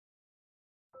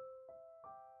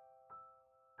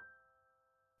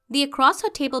The Across Her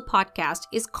Table podcast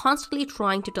is constantly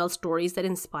trying to tell stories that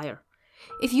inspire.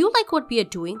 If you like what we are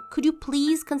doing, could you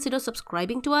please consider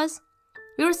subscribing to us?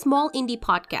 We're a small indie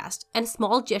podcast, and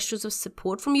small gestures of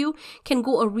support from you can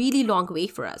go a really long way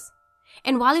for us.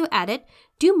 And while you're at it,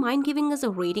 do you mind giving us a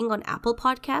rating on Apple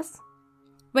Podcasts?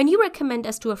 When you recommend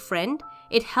us to a friend,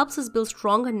 it helps us build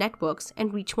stronger networks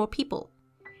and reach more people.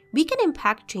 We can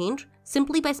impact change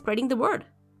simply by spreading the word.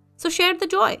 So share the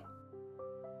joy.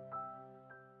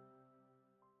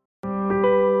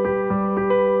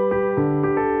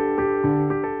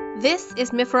 This is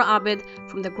Mifra Abid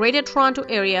from the Greater Toronto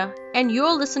Area, and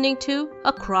you're listening to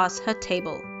Across Her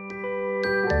Table.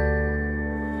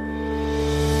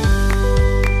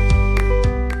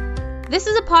 This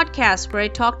is a podcast where I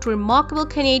talk to remarkable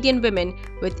Canadian women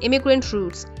with immigrant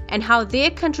roots and how they're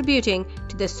contributing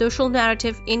to the social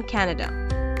narrative in Canada.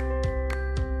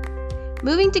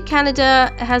 Moving to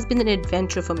Canada has been an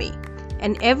adventure for me,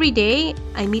 and every day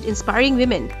I meet inspiring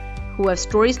women who have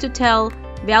stories to tell,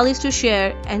 values to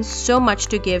share, and so much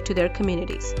to give to their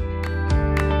communities.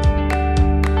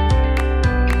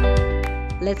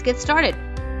 Let's get started.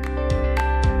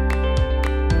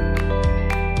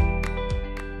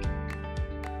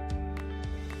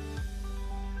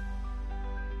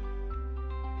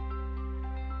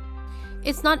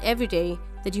 It's not every day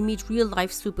that you meet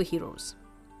real-life superheroes.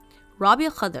 Rabia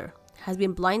Khadr has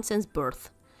been blind since birth,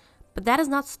 but that has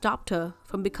not stopped her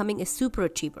from becoming a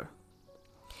superachiever.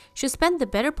 She spent the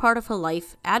better part of her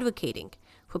life advocating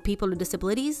for people with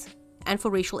disabilities and for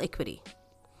racial equity.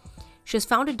 She has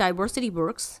founded Diversity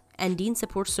Works and Dean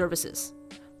Support Services,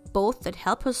 both that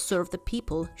help her serve the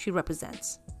people she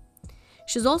represents.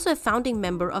 She is also a founding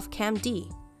member of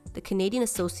CAMD, the Canadian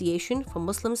Association for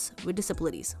Muslims with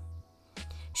Disabilities.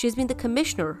 She has been the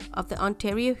commissioner of the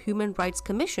Ontario Human Rights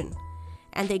Commission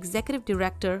and the executive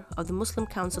director of the Muslim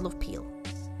Council of Peel.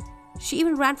 She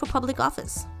even ran for public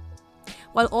office.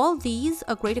 While all these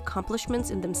are great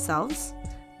accomplishments in themselves,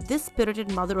 this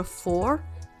spirited mother of four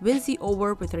wins you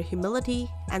over with her humility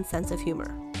and sense of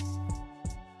humor.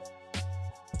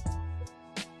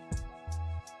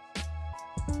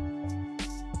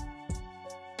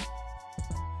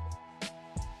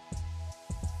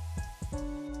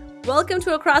 Welcome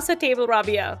to Across the Table,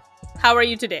 Rabia. How are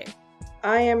you today?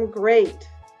 I am great.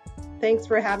 Thanks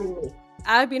for having me.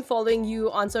 I've been following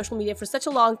you on social media for such a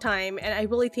long time, and I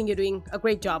really think you're doing a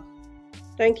great job.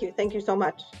 Thank you. Thank you so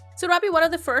much. So, Rabia, one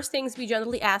of the first things we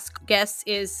generally ask guests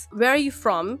is, where are you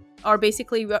from? Or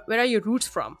basically, where are your roots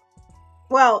from?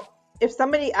 Well, if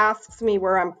somebody asks me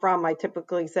where I'm from, I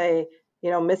typically say,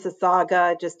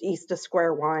 Mississauga, just east of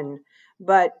Square One.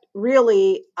 But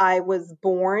really, I was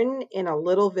born in a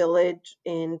little village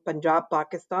in Punjab,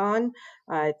 Pakistan.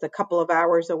 It's a couple of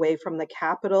hours away from the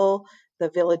capital. The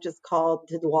village is called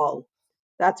Tidwal.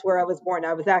 That's where I was born.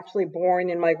 I was actually born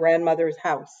in my grandmother's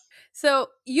house. So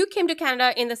you came to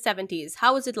Canada in the 70s.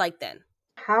 How was it like then?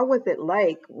 How was it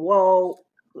like? Well,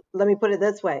 let me put it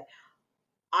this way.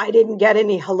 I didn't get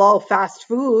any halal fast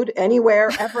food anywhere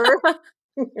ever.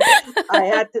 I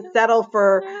had to settle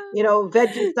for,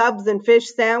 veggie subs and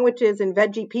fish sandwiches and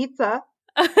veggie pizza.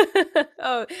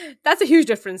 Oh, that's a huge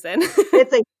difference then.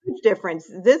 It's a huge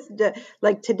difference.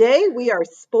 Today we are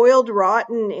spoiled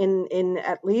rotten in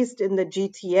at least in the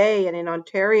GTA and in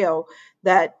Ontario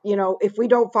that, if we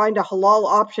don't find a halal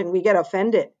option, we get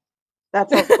offended.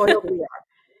 That's how spoiled we are.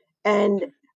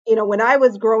 And, when I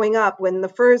was growing up, when the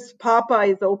first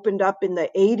Popeyes opened up in the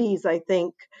 80s, I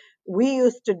think, we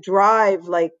used to drive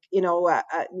like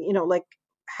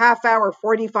half hour,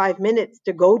 45 minutes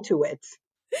to go to it.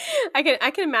 I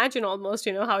can imagine almost,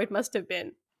 how it must have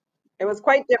been. It was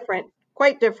quite different.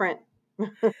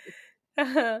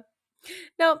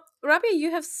 Now, Rabia,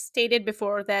 you have stated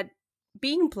before that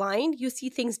being blind, you see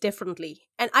things differently.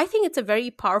 And I think it's a very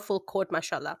powerful quote,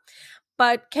 mashallah.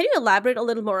 But can you elaborate a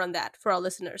little more on that for our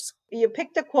listeners? You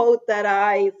picked a quote that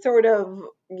I sort of,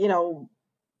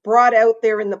 brought out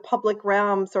there in the public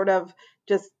realm, sort of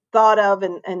just thought of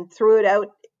and threw it out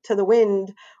to the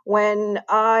wind when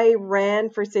I ran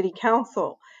for city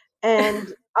council.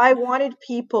 And I wanted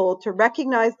people to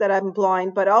recognize that I'm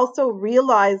blind, but also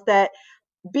realize that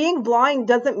being blind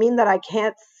doesn't mean that I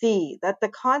can't see, that the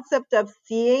concept of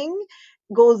seeing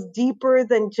goes deeper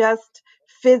than just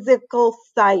physical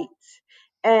sight.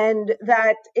 And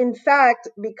that, in fact,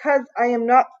 because I am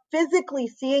not physically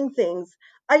seeing things,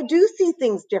 I do see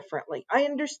things differently. I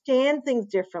understand things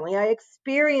differently. I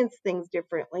experience things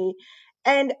differently.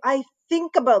 And I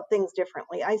think about things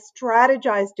differently. I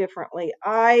strategize differently.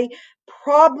 I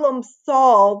problem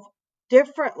solve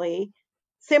differently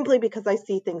simply because I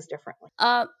see things differently.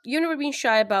 You've never been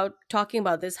shy about talking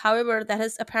about this. However, that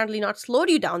has apparently not slowed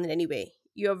you down in any way.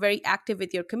 You're very active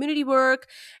with your community work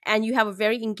and you have a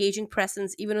very engaging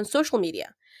presence even on social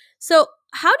media. So,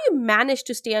 how do you manage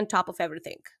to stay on top of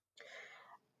everything?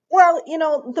 Well,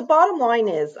 the bottom line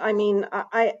is, I mean,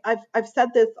 I've said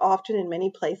this often in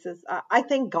many places. I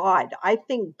thank God. I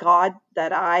thank God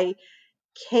that I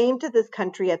came to this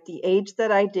country at the age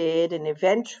that I did and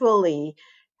eventually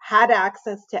had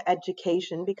access to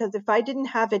education, because if I didn't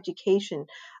have education,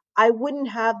 I wouldn't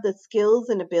have the skills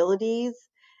and abilities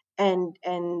and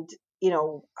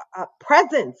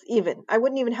presence. Even I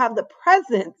wouldn't even have the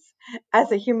presence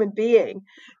as a human being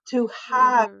to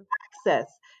have Hmm. access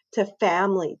to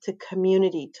family, to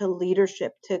community, to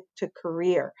leadership, to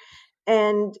career.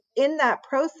 And in that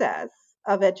process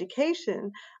of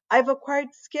education, I've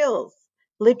acquired skills,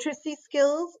 literacy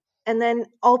skills, and then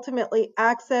ultimately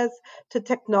access to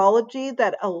technology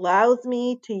that allows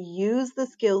me to use the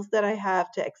skills that I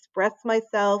have to express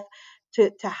myself,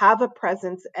 to have a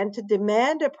presence, and to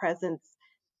demand a presence,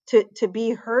 to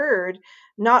be heard,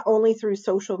 not only through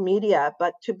social media,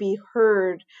 but to be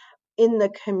heard in the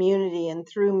community and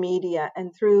through media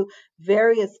and through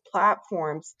various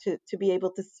platforms, to be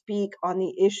able to speak on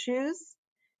the issues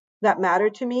that matter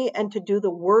to me and to do the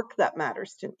work that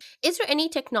matters to me. Is there any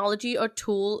technology or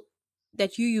tool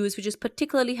that you use which is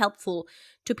particularly helpful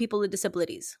to people with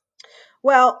disabilities?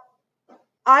 Well,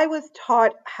 I was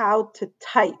taught how to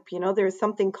type. There's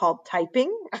something called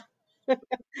typing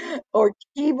or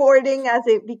keyboarding as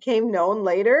it became known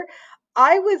later.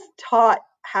 I was taught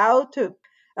how to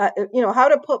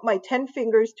put my 10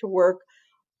 fingers to work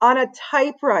on a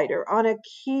typewriter, on a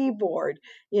keyboard,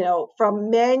 from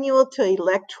manual to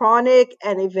electronic,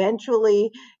 and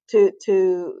eventually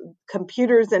to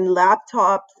computers and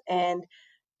laptops, and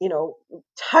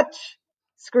touch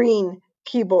screen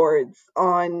keyboards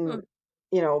on,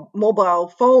 mobile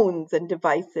phones and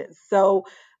devices. So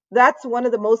that's one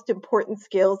of the most important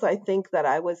skills I think that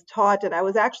I was taught. And I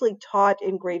was actually taught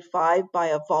in grade 5 by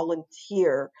a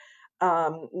volunteer.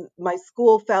 My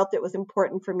school felt it was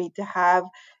important for me to have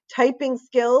typing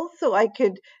skills so I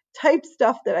could type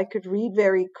stuff that I could read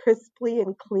very crisply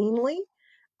and cleanly.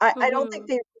 I don't think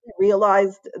Mm-hmm. they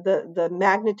realized the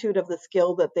magnitude of the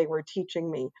skill that they were teaching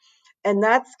me. And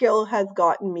that skill has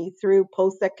gotten me through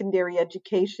post-secondary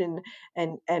education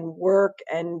and work,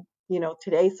 and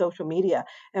today social media.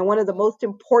 And one of the most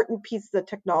important pieces of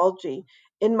technology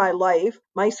in my life,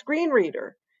 my screen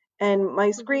reader. And my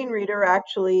screen Mm-hmm. reader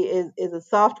actually is a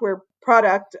software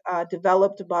product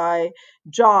developed by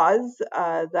JAWS.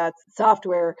 That's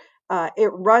software.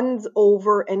 It runs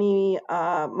over any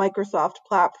Microsoft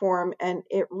platform, and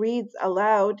it reads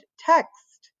aloud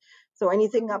text. So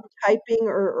anything I'm typing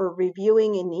or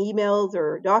reviewing in emails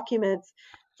or documents,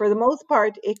 for the most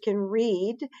part, it can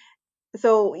read.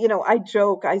 So, I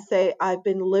joke, I say I've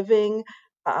been living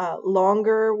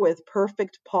longer with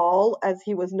Perfect Paul, as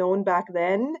he was known back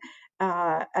then,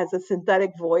 as a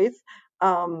synthetic voice.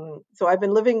 So I've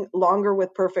been living longer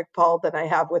with Perfect Paul than I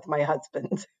have with my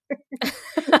husband.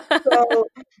 So,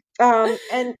 and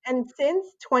since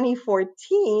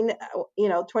 2014,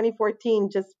 2014,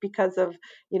 just because of,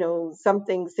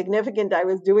 something significant I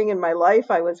was doing in my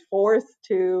life, I was forced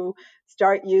to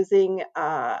start using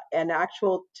an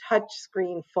actual touch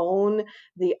screen phone,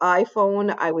 the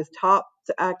iPhone. I was taught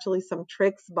actually some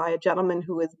tricks by a gentleman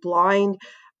who is blind,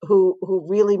 who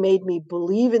really made me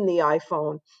believe in the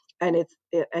iPhone and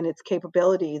its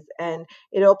capabilities, and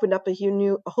it opened up a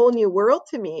whole new world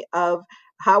to me of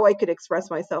how I could express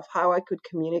myself, how I could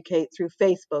communicate through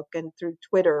Facebook and through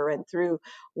Twitter and through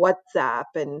WhatsApp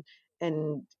and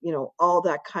all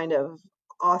that kind of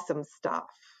awesome stuff.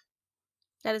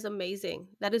 That is amazing.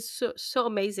 That is so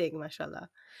amazing, mashallah.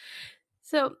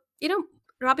 So,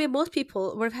 Rabia, most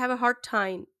people would have a hard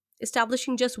time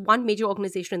establishing just one major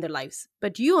organization in their lives.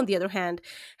 But you, on the other hand,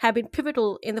 have been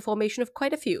pivotal in the formation of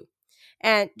quite a few.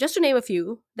 And just to name a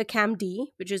few, the CAMD,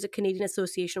 which is the Canadian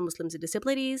Association of Muslims with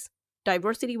Disabilities,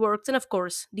 Diversity Works, and of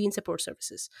course, Dean Support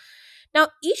Services. Now,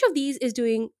 each of these is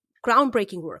doing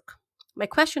groundbreaking work. My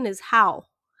question is how?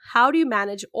 How do you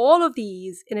manage all of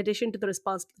these in addition to the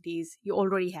responsibilities you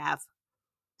already have?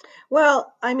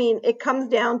 Well, I mean, it comes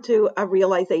down to a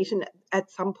realization at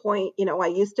some point. I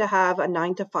used to have a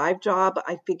 9 to 5 job.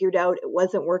 I figured out it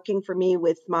wasn't working for me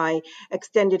with my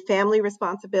extended family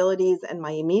responsibilities and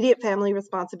my immediate family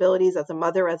responsibilities as a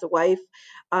mother, as a wife.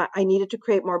 I needed to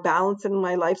create more balance in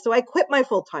my life. So I quit my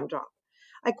full time job.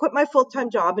 I quit my full-time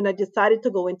job and I decided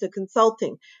to go into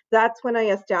consulting. That's when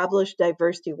I established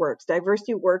Diversity Works.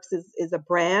 Diversity Works is a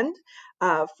brand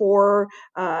for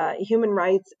human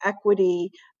rights,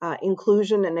 equity,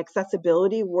 inclusion, and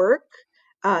accessibility work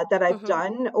that I've Mm-hmm.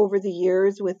 done over the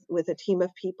years with a team of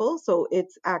people. So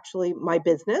it's actually my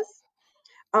business.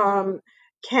 Mm-hmm.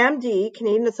 CAMD,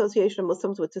 Canadian Association of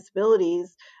Muslims with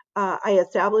Disabilities, I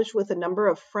established with a number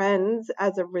of friends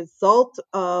as a result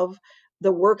of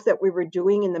the work that we were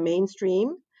doing in the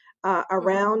mainstream Mm-hmm.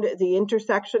 around the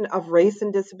intersection of race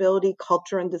and disability,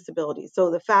 culture and disability. So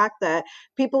the fact that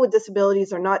people with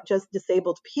disabilities are not just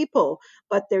disabled people,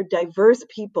 but they're diverse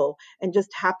people and just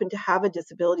happen to have a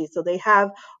disability. So they have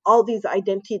all these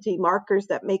identity markers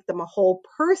that make them a whole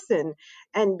person.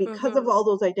 And because Mm-hmm. of all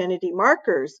those identity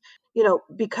markers,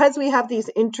 because we have these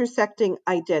intersecting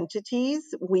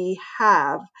identities, we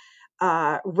have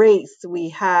race, we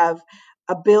have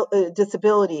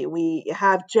disability, we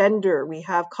have gender, we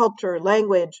have culture,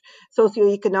 language,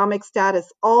 socioeconomic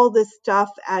status, all this stuff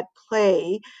at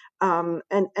play. And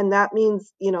that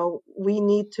means, we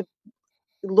need to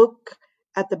look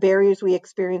at the barriers we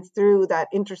experience through that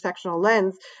intersectional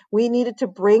lens. We needed to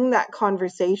bring that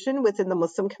conversation within the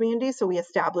Muslim community. So we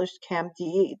established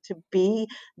CAMD to be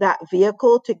that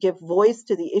vehicle to give voice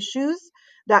to the issues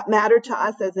that matter to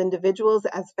us as individuals,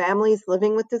 as families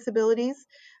living with disabilities.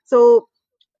 So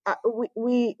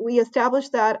we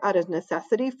established that out of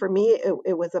necessity. For me,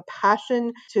 it was a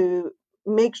passion to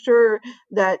make sure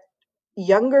that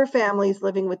younger families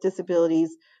living with disabilities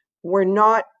were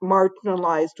not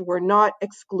marginalized, were not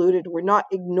excluded, were not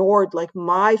ignored like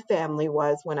my family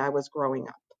was when I was growing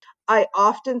up. I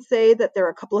often say that there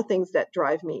are a couple of things that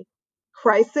drive me: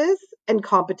 crisis and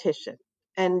competition.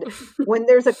 And when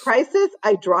there's a crisis,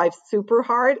 I drive super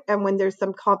hard. And when there's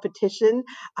some competition,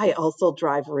 I also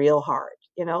drive real hard.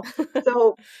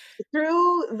 So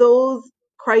through those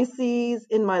crises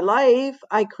in my life,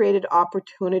 I created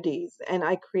opportunities and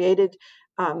I created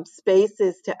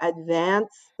spaces to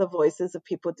advance the voices of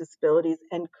people with disabilities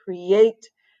and create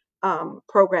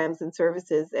programs and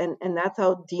services. And that's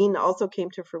how Dean also came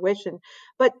to fruition.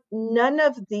 But none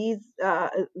of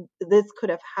this could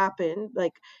have happened.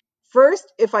 Like,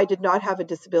 first, if I did not have a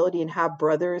disability and have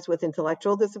brothers with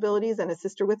intellectual disabilities and a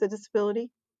sister with a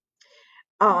disability,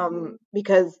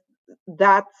 because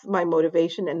that's my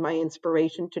motivation and my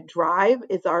inspiration to drive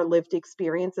is our lived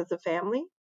experience as a family.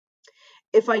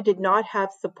 If I did not have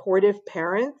supportive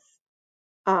parents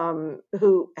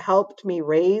who helped me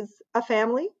raise a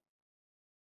family,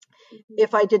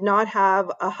 if I did not have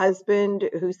a husband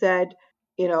who said,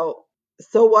 you know,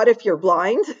 so what if you're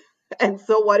blind? And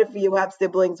so what if you have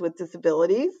siblings with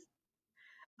disabilities?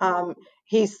 Um,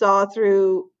 he saw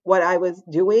through what I was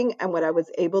doing and what I was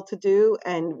able to do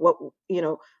and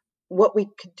what we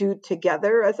could do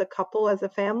together as a couple, as a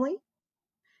family.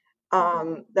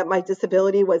 That my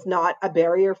disability was not a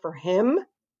barrier for him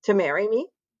to marry me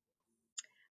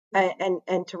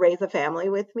and to raise a family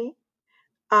with me.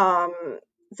 Um,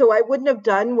 so I wouldn't have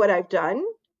done what I've done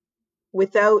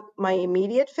without my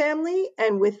immediate family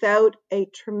and without a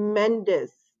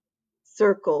tremendous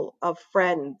circle of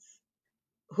friends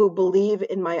who believe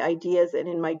in my ideas and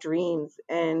in my dreams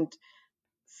and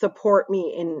support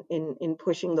me in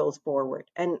pushing those forward.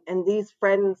 And these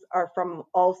friends are from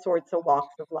all sorts of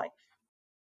walks of life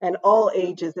and all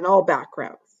ages and all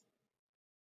backgrounds.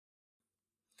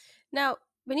 Now,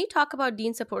 when you talk about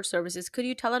Dean Support Services, could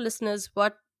you tell our listeners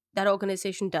what that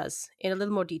organization does in a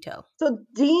little more detail? So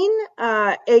Dean,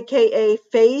 aka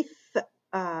Faith,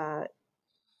 uh,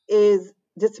 is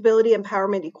Disability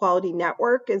Empowerment Equality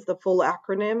Network, is the full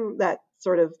acronym that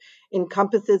sort of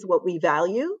encompasses what we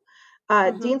value.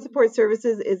 Mm-hmm. Dean Support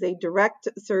Services is a direct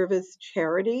service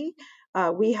charity.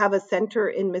 We have a center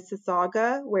in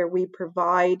Mississauga where we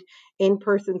provide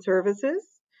in-person services.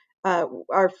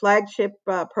 Our flagship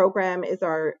program is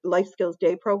our Life Skills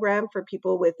Day program for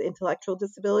people with intellectual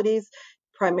disabilities,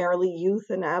 primarily youth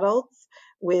and adults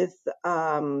with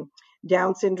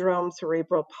Down syndrome,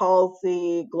 cerebral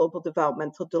palsy, global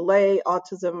developmental delay,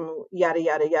 autism, yada,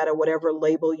 yada, yada, whatever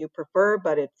label you prefer,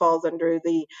 but it falls under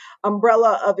the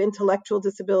umbrella of intellectual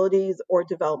disabilities or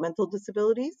developmental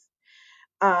disabilities.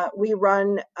 We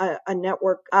run a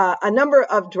network, a number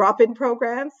of drop-in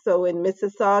programs. So in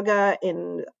Mississauga,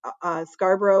 in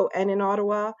Scarborough, and in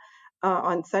Ottawa,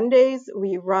 on Sundays,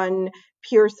 we run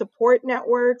peer support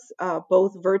networks,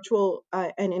 both virtual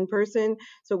and in person.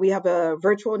 So we have a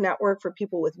virtual network for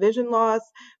people with vision loss.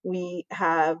 We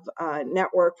have a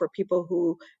network for people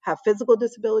who have physical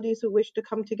disabilities who wish to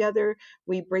come together.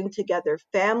 We bring together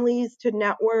families to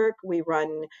network. We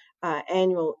run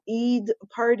annual Eid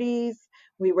parties.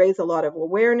 We raise a lot of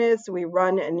awareness. We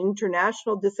run an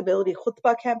international disability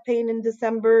khutbah campaign in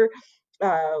December.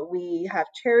 We have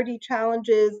charity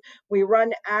challenges. We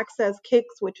run Access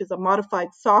Kicks, which is a modified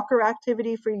soccer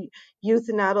activity for youth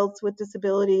and adults with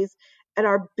disabilities. And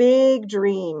our big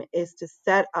dream is to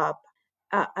set up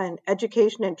an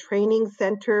education and training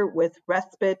center with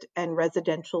respite and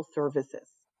residential services.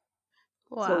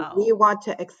 So we Wow. want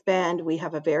to expand. We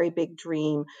have a very big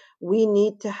dream. We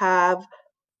need to have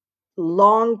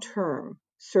long-term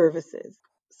services,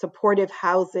 supportive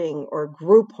housing or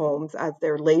group homes as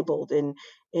they're labeled in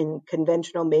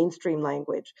conventional mainstream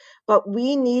language. But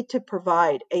we need to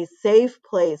provide a safe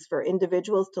place for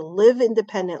individuals to live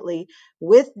independently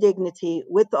with dignity,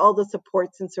 with all the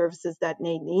supports and services that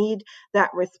they need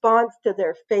that responds to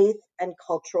their faith and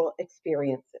cultural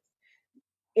experiences.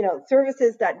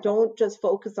 Services that don't just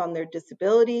focus on their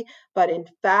disability, but in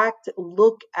fact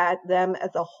look at them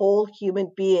as a whole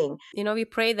human being. We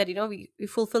pray that, we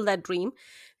fulfill that dream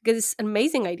because it's an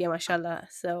amazing idea, mashallah.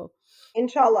 So,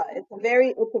 Inshallah, it's a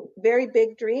very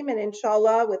big dream, and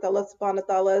inshallah, with Allah subhanahu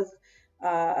wa ta'ala's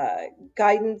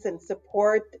guidance and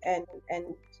support and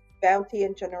bounty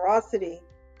and generosity,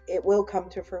 it will come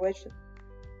to fruition.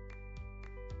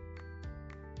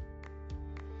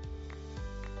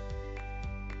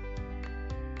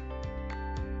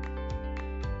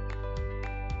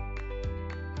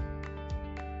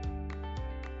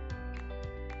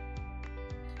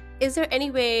 is there any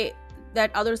way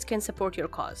that others can support your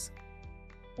cause?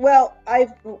 Well,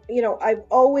 I've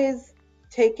always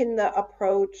taken the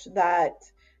approach that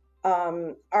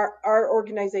our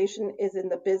organization is in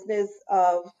the business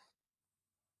of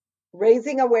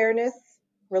raising awareness,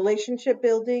 relationship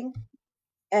building,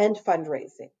 and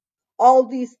fundraising. All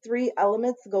these three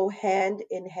elements go hand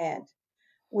in hand.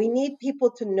 We need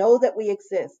people to know that we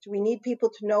exist. We need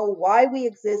people to know why we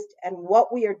exist and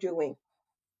what we are doing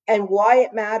and why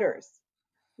it matters.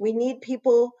 We need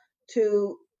people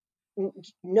to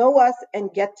know us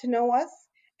and get to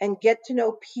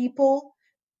know people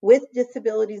with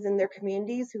disabilities in their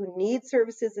communities who need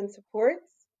services and supports.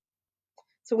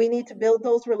 So we need to build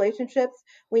those relationships.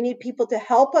 We need people to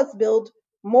help us build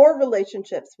more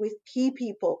relationships with key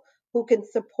people who can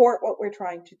support what we're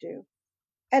trying to do.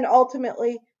 And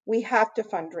ultimately, we have to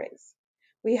fundraise.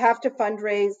 We have to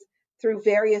fundraise through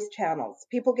various channels.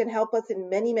 People can help us in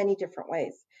many, many different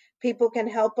ways. People can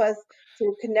help us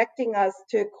through connecting us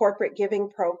to corporate giving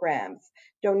programs,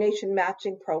 donation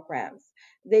matching programs.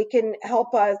 They can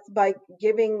help us by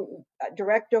giving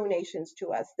direct donations to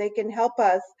us. They can help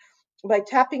us by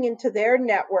tapping into their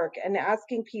network and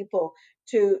asking people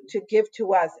to give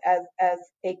to us as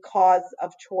a cause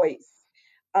of choice.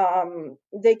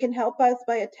 They can help us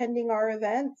by attending our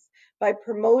events, by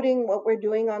promoting what we're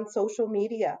doing on social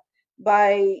media,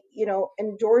 by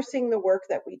endorsing the work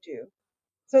that we do.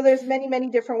 So there's many, many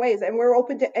different ways, and we're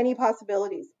open to any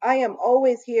possibilities. I am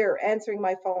always here answering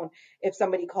my phone if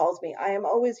somebody calls me. I am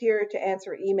always here to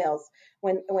answer emails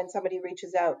when somebody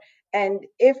reaches out. And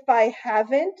if I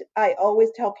haven't, I always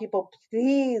tell people,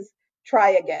 please try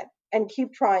again and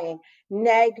keep trying.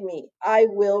 Nag me. I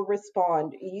will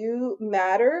respond. You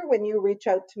matter when you reach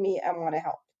out to me and want to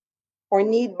help or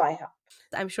need my help.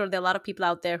 I'm sure there are a lot of people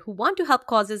out there who want to help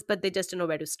causes, but they just don't know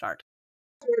where to start.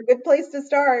 We're a good place to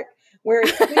start. We're a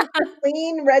super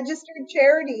clean, registered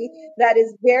charity that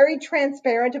is very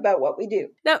transparent about what we do.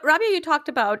 Now, Rabia, you talked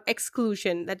about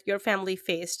exclusion that your family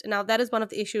faced. Now, that is one of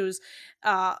the issues,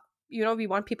 we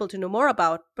want people to know more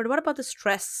about. But what about the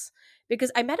stress?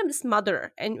 Because I met this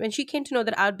mother, and when she came to know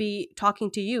that I'd be talking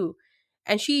to you,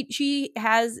 and she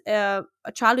has a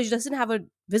child who doesn't have a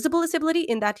visible disability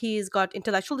in that he's got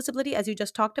intellectual disability, as you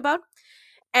just talked about.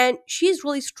 And she's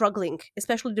really struggling,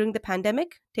 especially during the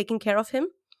pandemic, taking care of him.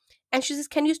 And she says,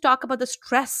 can you talk about the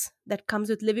stress that comes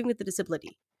with living with a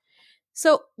disability?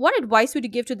 So, what advice would you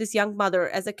give to this young mother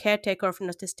as a caretaker of an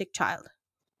autistic child?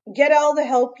 Get all the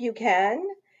help you can,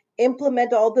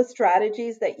 implement all the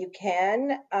strategies that you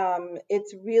can.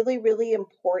 It's really, really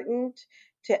important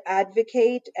to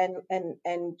advocate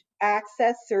and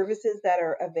access services that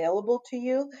are available to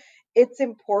you. It's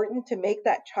important to make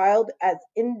that child as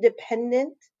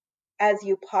independent as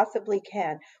you possibly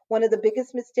can. One of the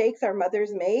biggest mistakes our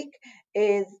mothers make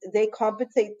is they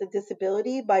compensate the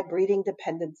disability by breeding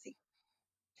dependency.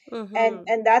 And Mm-hmm.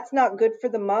 and that's not good for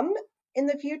the mom in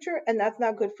the future, and that's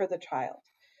not good for the child.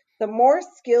 The more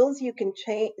skills you can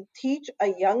teach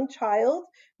a young child,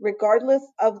 regardless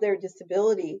of their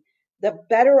disability, the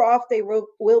better off they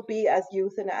will be as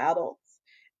youth and adults.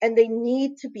 And they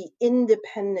need to be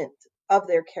independent of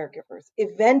their caregivers.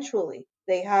 Eventually,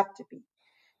 they have to be.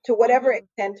 to whatever Mm-hmm.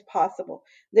 extent possible.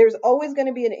 There's always going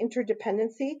to be an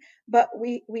interdependency, but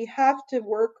we have to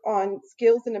work on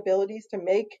skills and abilities to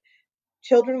make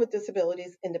children with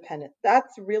disabilities independent.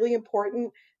 That's really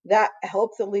important. That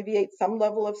helps alleviate some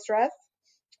level of stress.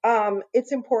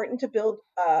 It's important to build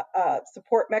a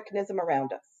support mechanism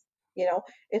around us. You know,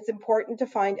 it's important to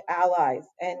find allies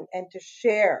and to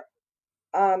share.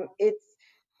 It's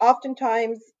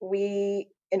oftentimes we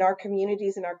in our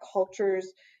communities in our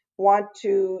cultures want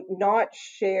to not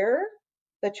share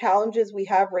the challenges we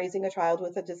have raising a child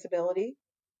with a disability.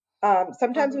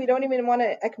 Sometimes we Mm-hmm. don't even want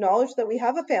to acknowledge that we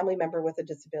have a family member with a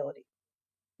disability.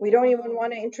 We don't even Mm-hmm.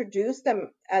 want to introduce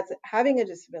them as having a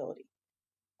disability.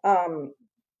 Um,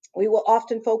 we will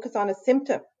often focus on a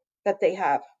symptom that they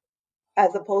have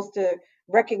as opposed to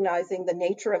recognizing the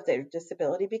nature of their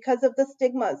disability because of the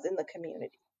stigmas in the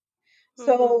community. Mm-hmm.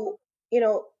 So, you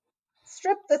know,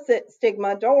 strip the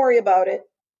stigma. Don't worry about it.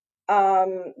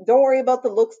 Don't worry about the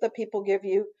looks that people give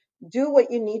you. Do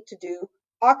what you need to do.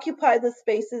 Occupy the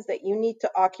spaces that you need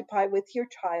to occupy with your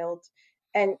child,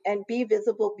 and be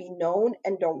visible, be known,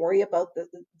 and don't worry about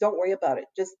it.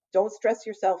 Just don't stress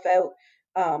yourself out,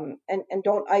 and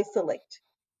don't isolate.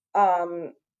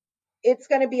 Um, it's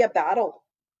going to be a battle.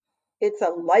 It's a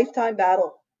lifetime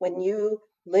battle when you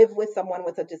live with someone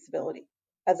with a disability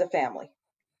as a family,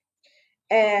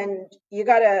 Mm-hmm. and you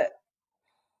got to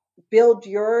build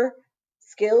your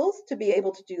skills to be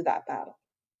able to do that battle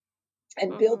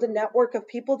and build a Mm-hmm. network of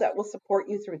people that will support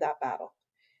you through that battle,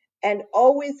 and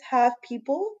always have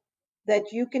people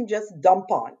that you can just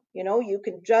dump on. You know, you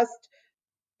can just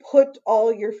put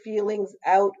all your feelings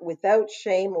out without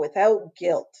shame, without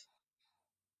guilt.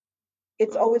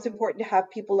 It's always Mm-hmm. important to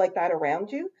have people like that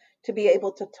around you to be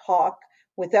able to talk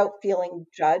without feeling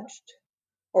judged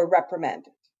or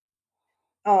reprimanded.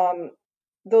 Um,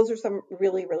 those are some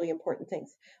really, really important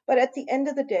things. But at the end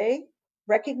of the day,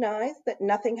 recognize that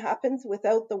nothing happens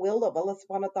without the will of Allah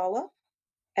subhanahu wa ta'ala,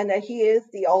 and that He is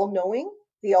the all knowing,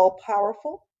 the all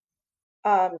powerful.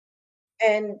 Um,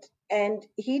 and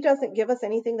He doesn't give us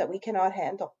anything that we cannot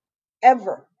handle.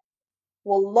 Ever.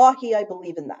 Wallahi, I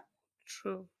believe in that.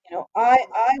 True. You know,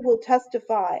 I will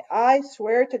testify. I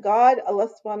swear to God, Allah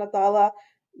subhanahu wa ta'ala,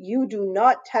 you do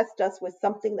not test us with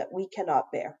something that we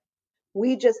cannot bear.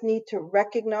 We just need to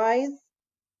recognize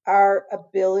our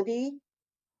ability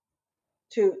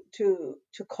to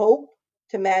cope,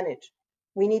 to manage.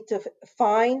 We need to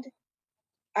find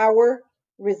our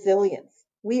resilience.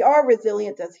 We are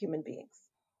resilient as human beings.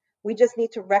 We just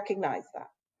need to recognize that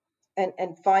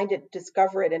and find it,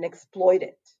 discover it, and exploit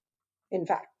it, in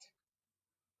fact.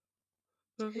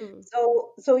 Mm-hmm.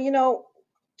 So you know,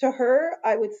 to her,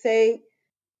 I would say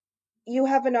you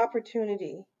have an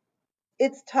opportunity.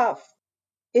 It's tough.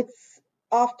 It's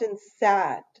often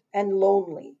sad and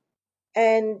lonely.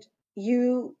 And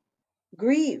you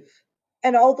grieve.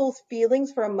 And all those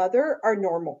feelings for a mother are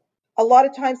normal. A lot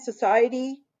of times,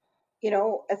 society, you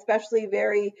know, especially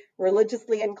very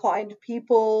religiously inclined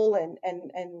people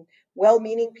and well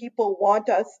meaning people want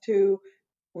us to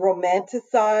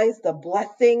romanticize the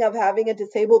blessing of having a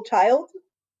disabled child.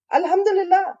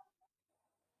 Alhamdulillah.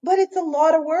 But it's a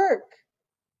lot of work.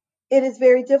 It is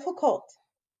very difficult.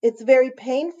 It's very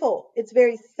painful. It's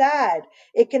very sad.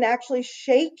 It can actually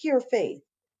shake your faith,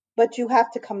 but you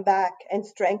have to come back and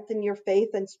strengthen your faith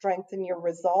and strengthen your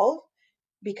resolve,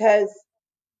 because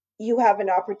you have an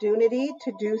opportunity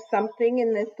to do something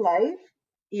in this life.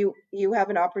 You have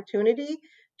an opportunity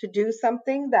to do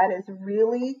something that is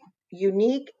really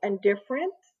unique and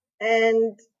different,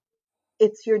 and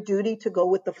it's your duty to go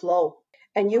with the flow.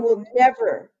 And you will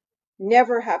Mm-hmm.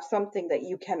 never have something that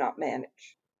you cannot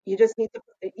manage. You just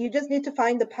need to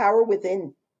find the power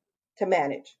within to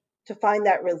manage, to find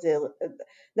that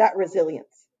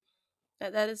resilience.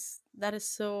 That is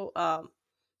so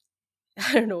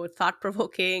I don't know, thought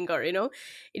provoking, or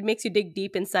it makes you dig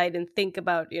deep inside and think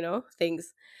about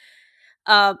things.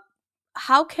 Uh,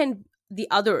 how can the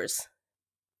others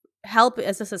help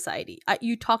as a society?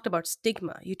 You talked about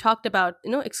stigma. You talked about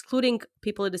excluding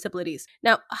people with disabilities.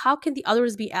 Now, how can the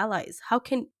others be allies? How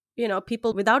can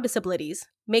people without disabilities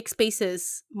make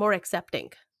spaces more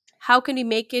accepting? How can we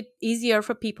make it easier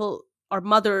for people or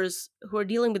mothers who are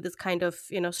dealing with this kind of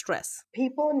stress?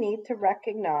 People need to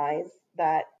recognize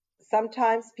that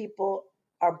sometimes people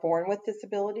are born with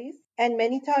disabilities, and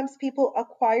many times people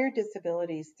acquire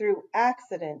disabilities through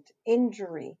accident,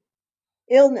 injury,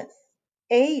 illness,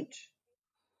 age.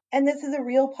 And this is a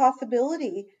real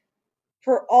possibility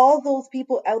for all those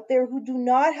people out there who do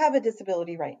not have a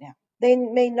disability right now. They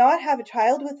may not have a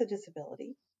child with a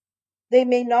disability. They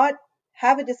may not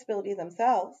have a disability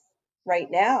themselves right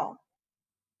now,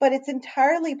 but it's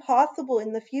entirely possible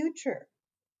in the future.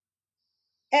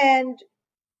 And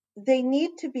they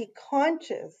need to be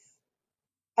conscious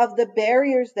of the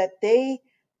barriers that they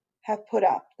have put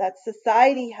up, that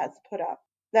society has put up,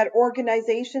 that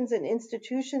organizations and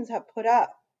institutions have put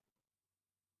up.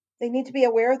 They need to be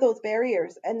aware of those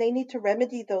barriers and they need to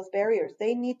remedy those barriers.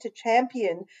 They need to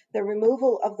champion the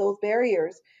removal of those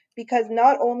barriers because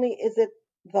not only is it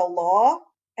the law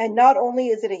and not only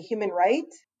is it a human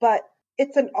right, but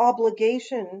it's an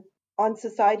obligation on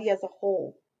society as a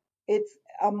whole. It's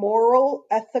a moral,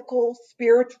 ethical,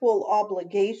 spiritual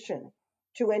obligation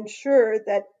to ensure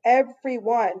that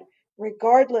everyone,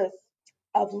 regardless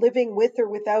of living with or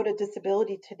without a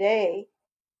disability today,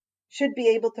 should be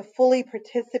able to fully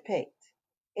participate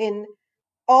in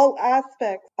all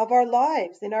aspects of our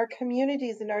lives, in our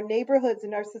communities, in our neighborhoods,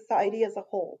 in our society as a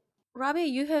whole. Rabia,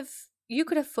 you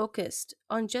could have focused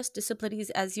on just disabilities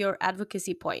as your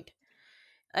advocacy point.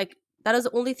 Like that is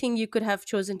the only thing you could have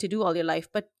chosen to do all your life,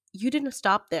 but you didn't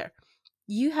stop there.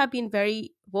 You have been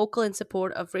very vocal in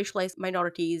support of racialized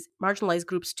minorities, marginalized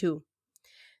groups too.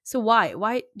 So why?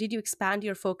 Why did you expand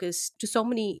your focus to so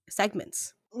many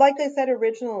segments? Like I said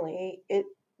originally,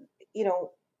 you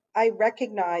know, I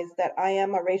recognize that I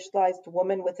am a racialized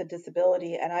woman with a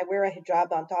disability and I wear a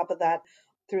hijab on top of that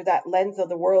through that lens of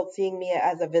the world seeing me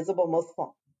as a visible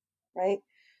Muslim, right?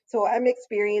 So I'm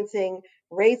experiencing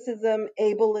racism,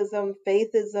 ableism,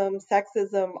 faithism,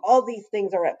 sexism, all these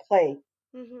things are at play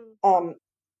Mm-hmm. um,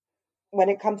 when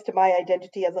it comes to my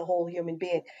identity as a whole human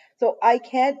being. So I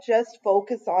can't just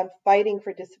focus on fighting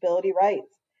for disability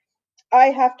rights.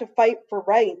 I have to fight for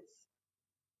rights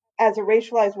as a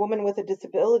racialized woman with a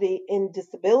disability in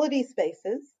disability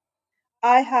spaces.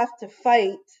 I have to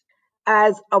fight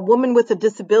as a woman with a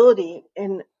disability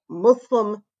in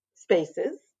Muslim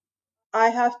spaces.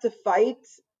 I have to fight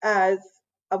as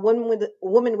a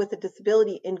woman with a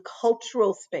disability in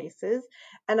cultural spaces,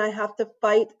 and I have to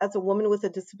fight as a woman with a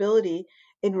disability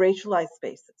in racialized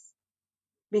spaces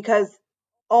because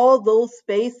all those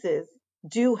spaces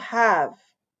do have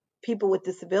people with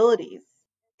disabilities,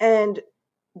 and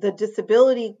the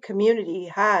disability community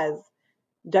has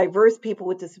diverse people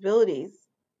with disabilities,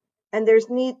 and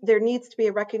there needs to be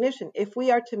a recognition. If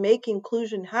we are to make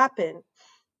inclusion happen,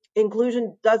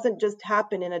 inclusion doesn't just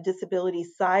happen in a disability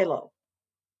silo.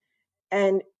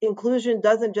 And inclusion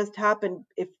doesn't just happen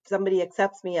if somebody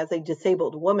accepts me as a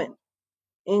disabled woman.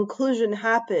 Inclusion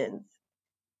happens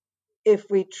if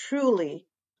we truly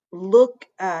look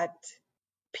at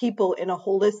people in a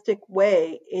holistic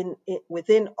way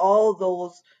within all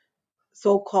those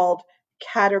so-called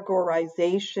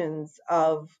categorizations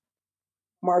of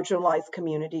marginalized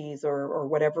communities or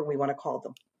whatever we want to call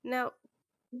them. Now,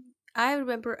 I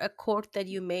remember a quote that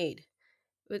you made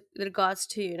with regards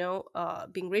to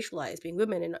being racialized, being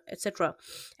women, and etc.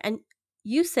 And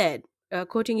you said,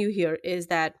 quoting you here, is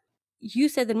that you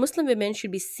said that Muslim women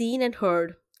should be seen and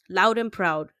heard, loud and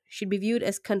proud, should be viewed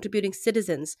as contributing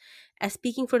citizens, as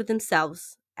speaking for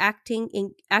themselves,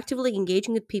 actively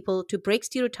engaging with people to break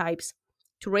stereotypes,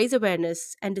 to raise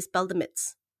awareness and dispel the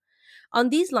myths. On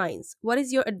these lines, what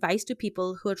is your advice to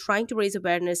people who are trying to raise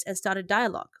awareness and start a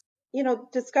dialogue?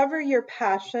 Discover your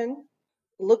passion,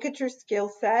 look at your skill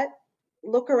set,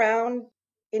 look around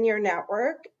in your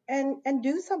network and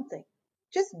do something.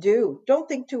 Just do. Don't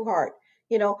think too hard.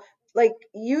 You know, like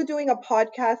you doing a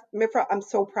podcast, Mifra, I'm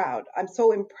so proud. I'm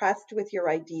so impressed with your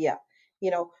idea.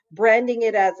 Branding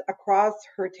it as across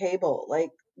her table. Like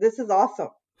this is awesome.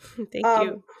 Thank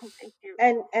Um you.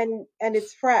 and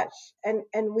it's fresh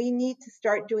and we need to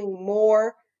start doing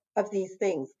more of these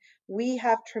things. We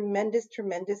have tremendous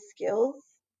skills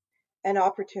and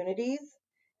opportunities,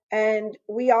 and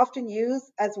we often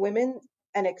use as women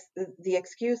the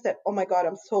excuse that, oh my god,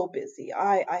 I'm so busy,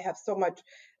 I have so much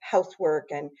housework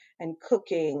and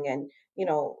cooking, and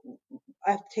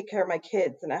I have to take care of my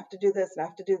kids, and I have to do this and I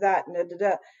have to do that, and da, da,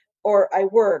 da, or I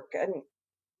work. And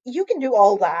you can do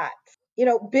all that.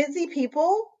 Busy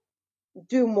people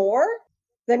do more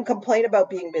than complain about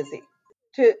being busy.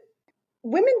 To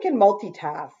Women can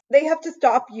multitask. They have to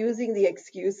stop using the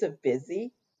excuse of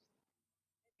busy,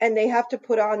 and they have to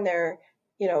put on their,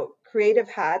 creative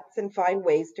hats and find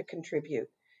ways to contribute.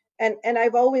 And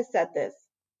I've always said this,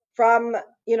 from,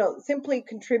 simply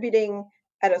contributing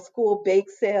at a school bake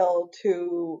sale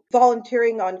to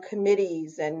volunteering on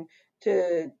committees and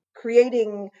to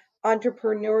creating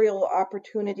entrepreneurial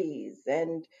opportunities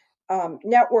and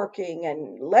networking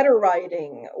and letter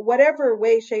writing, whatever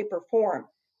way, shape, or form,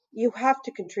 you have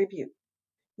to contribute.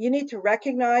 You need to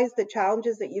recognize the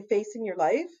challenges that you face in your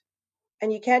life,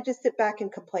 and you can't just sit back and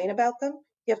complain about them.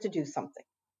 You have to do something.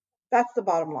 That's the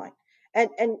bottom line.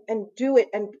 and do it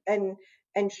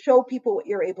and show people what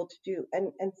you're able to do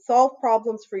and solve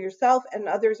problems for yourself and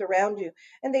others around you.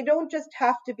 And they don't just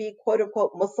have to be quote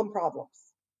unquote Muslim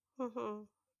problems. Mm-hmm.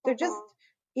 They're just,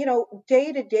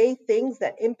 day-to-day things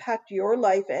that impact your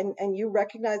life, and you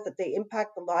recognize that they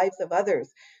impact the lives of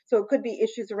others. So it could be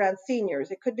issues around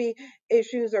seniors, it could be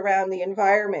issues around the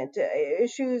environment,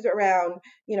 issues around,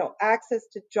 access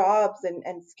to jobs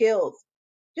and skills.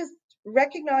 Just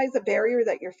recognize a barrier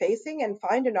that you're facing and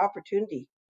find an opportunity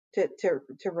to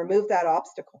remove that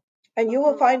obstacle. And you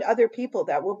will find other people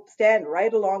that will stand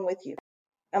right along with you.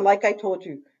 And like I told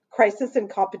you, crisis and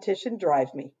competition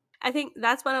drive me. I think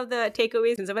that's one of the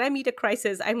takeaways. So when I meet a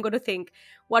crisis, I'm going to think,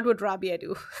 what would Rabia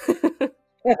do?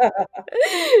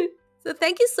 So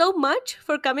thank you so much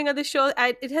for coming on the show.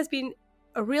 It has been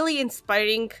a really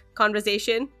inspiring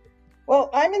conversation.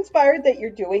 Well, I'm inspired that you're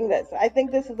doing this. I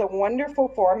think this is a wonderful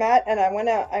format, and I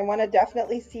want to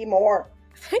definitely see more.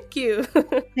 Thank you.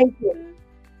 Thank you.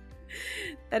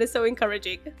 That is so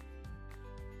encouraging.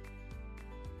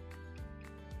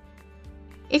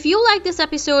 If you like this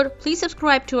episode, please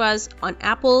subscribe to us on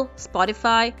Apple,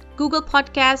 Spotify, Google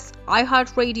Podcasts,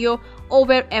 iHeartRadio, or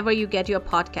wherever you get your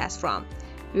podcasts from.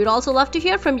 We would also love to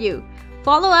hear from you.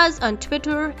 Follow us on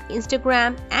Twitter,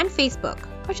 Instagram, and Facebook,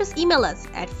 or just email us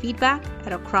at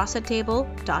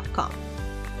feedback@acrossatable.com.